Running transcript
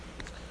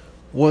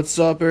What's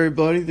up,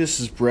 everybody? This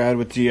is Brad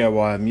with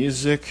DIY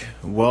Music.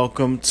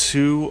 Welcome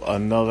to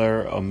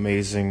another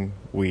amazing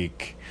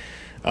week.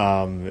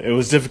 It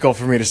was difficult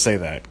for me to say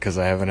that because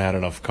I haven't had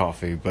enough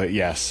coffee, but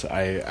yes,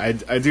 I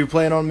do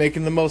plan on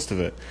making the most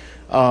of it.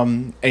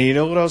 And you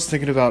know what I was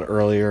thinking about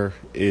earlier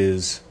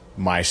is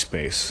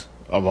MySpace,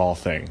 of all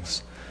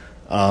things.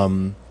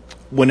 When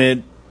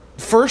it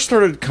first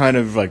started kind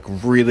of like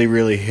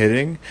really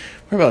hitting,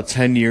 about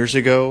 10 years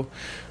ago,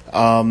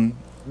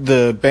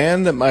 the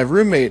band that my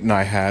roommate and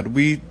I had,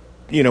 we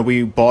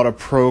bought a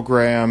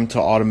program to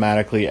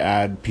automatically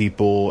add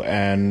people,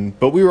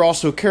 but we were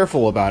also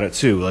careful about it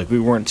too. Like, we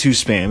weren't too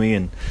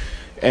spammy,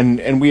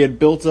 and we had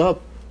built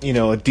up,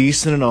 a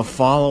decent enough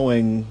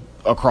following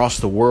across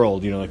the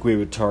world. Like, we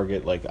would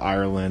target like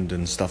Ireland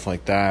and stuff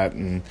like that,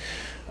 and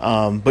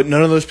but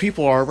none of those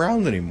people are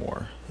around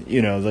anymore.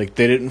 Like,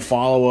 they didn't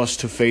follow us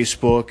to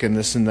Facebook and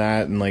this and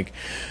that, and like,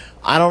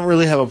 I don't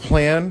really have a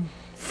plan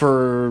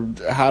for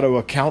how to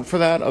account for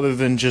that other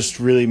than just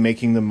really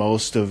making the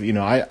most of,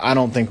 I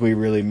don't think we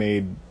really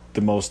made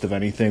the most of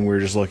anything. We were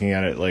just looking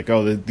at it like,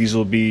 oh, these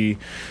will be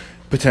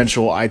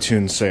potential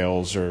iTunes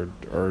sales or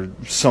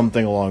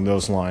something along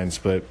those lines.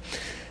 But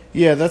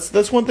yeah,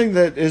 that's one thing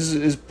that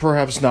is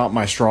perhaps not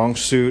my strong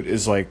suit,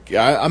 is like,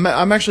 I'm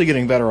actually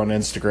getting better on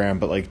Instagram,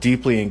 but like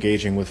deeply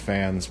engaging with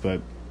fans.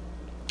 But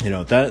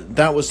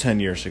that was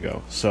 10 years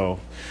ago. So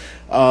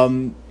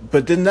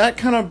but then that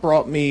kind of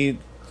brought me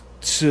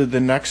to the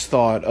next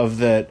thought of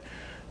that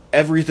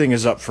everything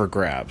is up for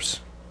grabs.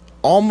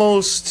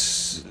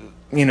 Almost,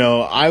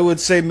 I would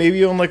say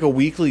maybe on like a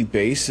weekly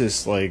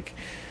basis, like,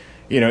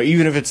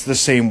 even if it's the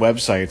same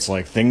websites,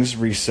 like, things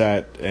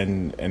reset,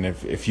 and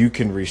if you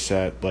can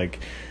reset, like,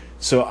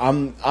 so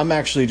I'm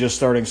actually just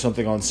starting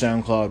something on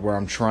SoundCloud where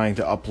I'm trying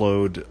to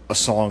upload a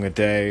song a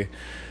day,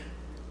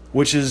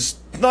 which is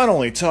not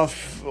only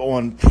tough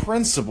on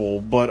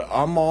principle, but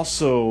I'm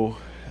also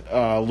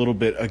a little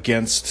bit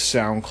against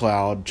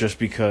SoundCloud, just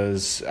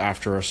because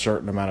after a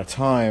certain amount of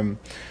time,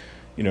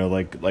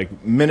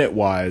 like minute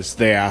wise,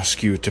 they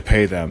ask you to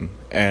pay them.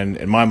 And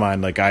in my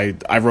mind, like, I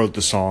wrote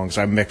the songs,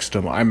 I mixed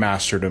them, I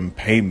mastered them,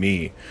 pay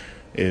me.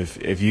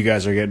 If you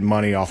guys are getting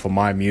money off of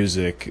my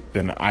music,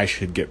 then I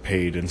should get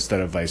paid instead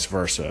of vice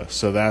versa.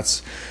 So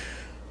that's,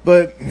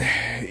 but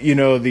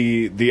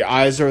the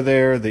eyes are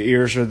there, the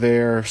ears are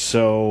there,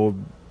 so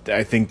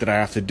I think that I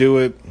have to do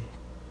it.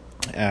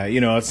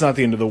 It's not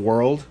the end of the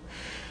world,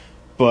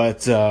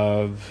 but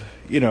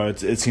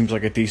it seems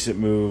like a decent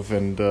move.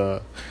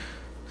 And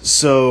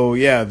so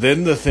yeah,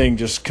 then the thing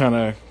just kind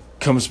of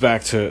comes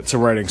back to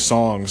writing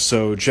songs.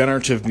 So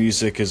generative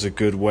music is a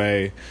good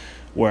way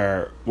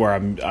where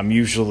I'm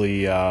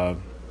usually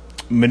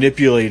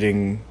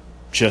manipulating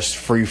just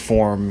free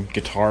form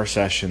guitar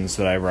sessions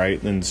that I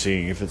write and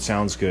seeing if it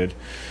sounds good.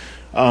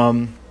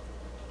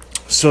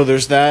 So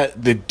there's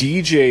that. The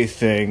DJ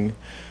thing,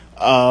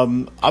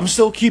 I'm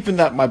still keeping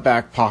that in my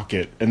back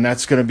pocket, and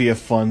that's going to be a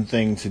fun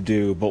thing to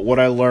do. But what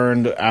I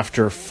learned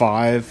after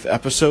 5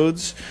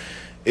 episodes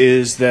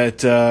is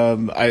that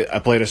I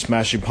played a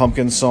Smashing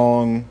Pumpkins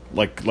song,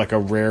 like a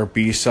rare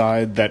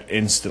B-side, that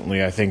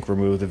instantly, I think,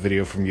 removed the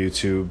video from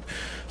YouTube.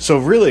 So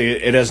really,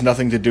 it has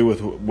nothing to do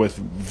with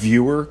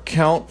viewer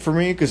count for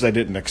me, because I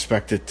didn't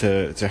expect it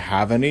to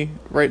have any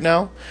right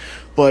now.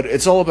 But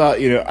it's all about,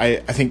 I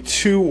think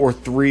 2 or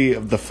 3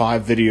 of the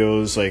 5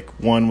 videos, like,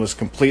 one was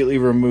completely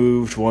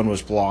removed, one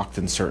was blocked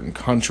in certain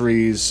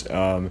countries,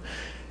 and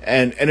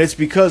it's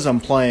because I'm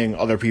playing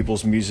other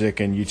people's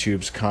music and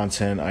YouTube's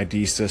content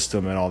ID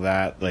system and all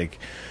that, like,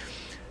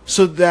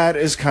 so that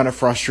is kind of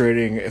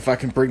frustrating. If I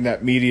can bring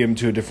that medium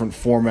to a different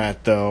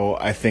format, though,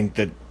 I think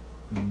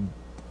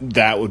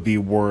that would be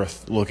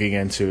worth looking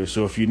into.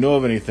 So if you know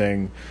of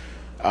anything,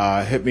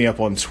 hit me up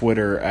on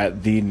Twitter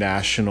at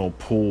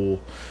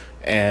 @TheNationalPool.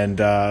 And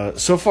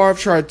so far I've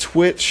tried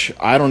Twitch.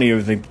 I don't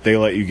even think they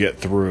let you get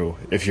through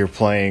if you're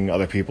playing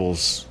other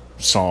people's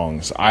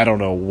songs. I don't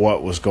know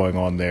what was going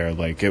on there.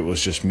 Like, it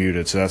was just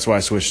muted. So that's why I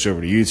switched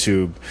over to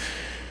YouTube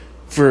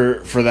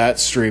for that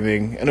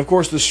streaming. And of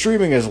course the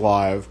streaming is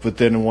live, but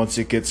then once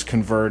it gets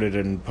converted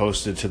and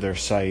posted to their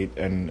site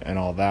and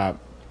all that.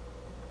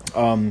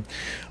 And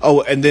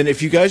then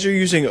if you guys are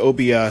using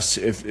OBS,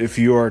 if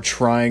you are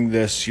trying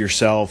this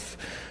yourself,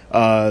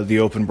 the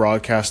open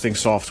broadcasting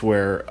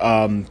software,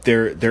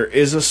 there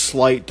is a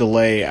slight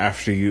delay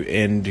after you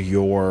end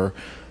your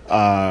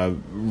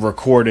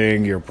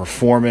recording, your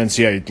performance.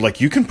 Yeah, like,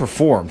 you can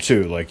perform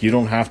too. Like, you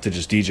don't have to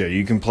just DJ.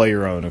 You can play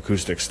your own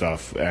acoustic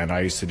stuff, and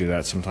I used to do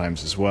that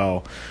sometimes as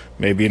well.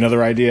 Maybe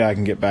another idea I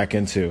can get back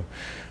into.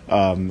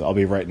 I'll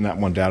be writing that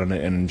one down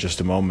in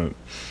just a moment.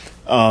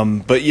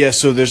 But yeah,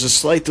 so there's a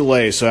slight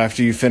delay. So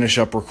after you finish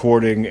up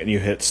recording and you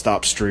hit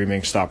stop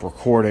streaming, stop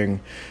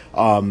recording,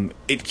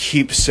 it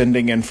keeps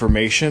sending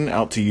information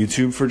out to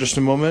YouTube for just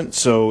a moment.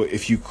 So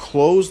if you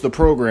close the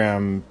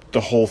program, the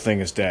whole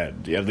thing is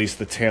dead, at least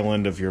the tail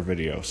end of your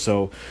video.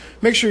 So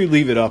make sure you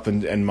leave it up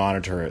and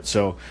monitor it.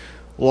 So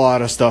a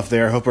lot of stuff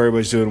there. Hope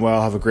everybody's doing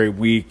well. Have a great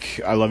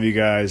week. I love you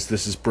guys.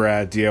 This is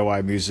Brad,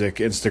 DIY Music,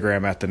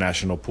 Instagram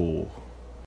 @TheNationalPool.